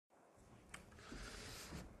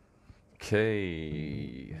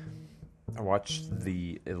Okay. I watched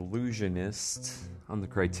The Illusionist on the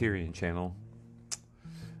Criterion Channel.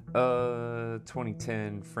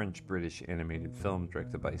 2010 French-British animated film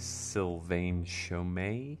directed by Sylvain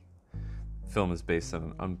Chomet. The film is based on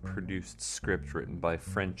an unproduced script written by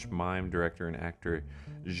French mime director and actor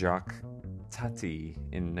Jacques Tati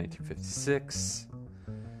in 1956.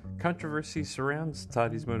 Controversy surrounds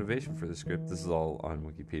Tati's motivation for the script. This is all on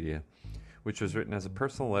Wikipedia, which was written as a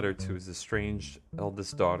personal letter to his estranged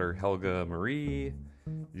eldest daughter, Helga Marie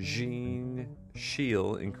Jean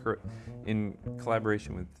Schiele, in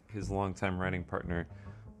collaboration with his longtime writing partner,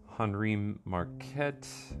 Henri Marquette.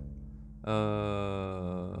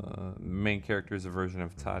 Main character is a version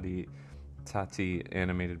of Tati,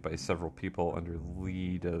 animated by several people under the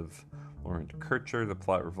lead of Laurent Kircher. The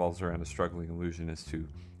plot revolves around a struggling illusionist who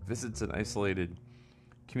visits an isolated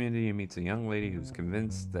community and meets a young lady who's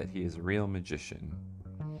convinced that he is a real magician.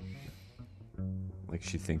 Like,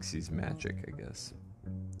 she thinks he's magic, I guess.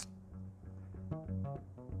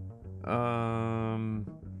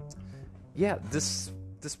 Yeah, this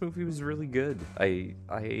movie was really good.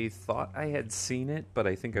 I thought I had seen it, but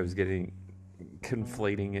I think I was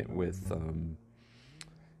conflating it with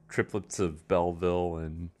Triplets of Belleville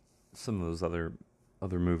and some of those other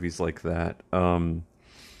movies like that.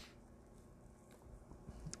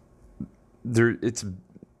 There's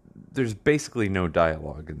basically no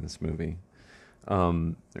dialogue in this movie.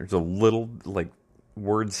 There's a little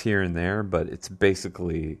words here and there, but it's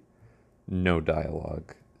basically no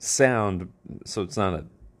dialogue. So it's not a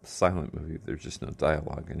silent movie. There's just no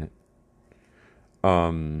dialogue in it.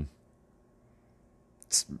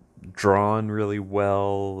 It's drawn really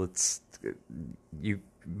well. You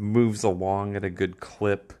moves along at a good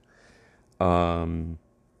clip. And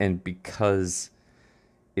because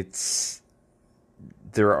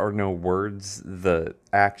there are no words, the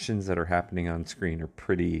actions that are happening on screen are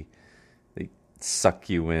they suck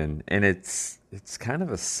you in, and it's kind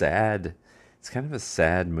of a sad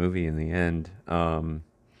movie in the end.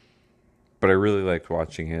 But I really liked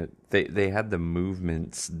watching it. They had the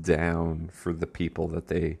movements down for the people that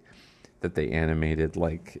they animated.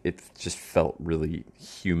 Like, it just felt really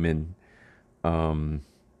human. Yeah,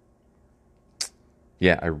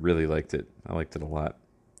 I really liked it. I liked it a lot.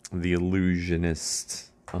 The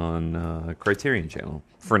Illusionist on Criterion Channel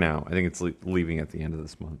for now. I think it's leaving at the end of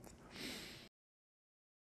this month.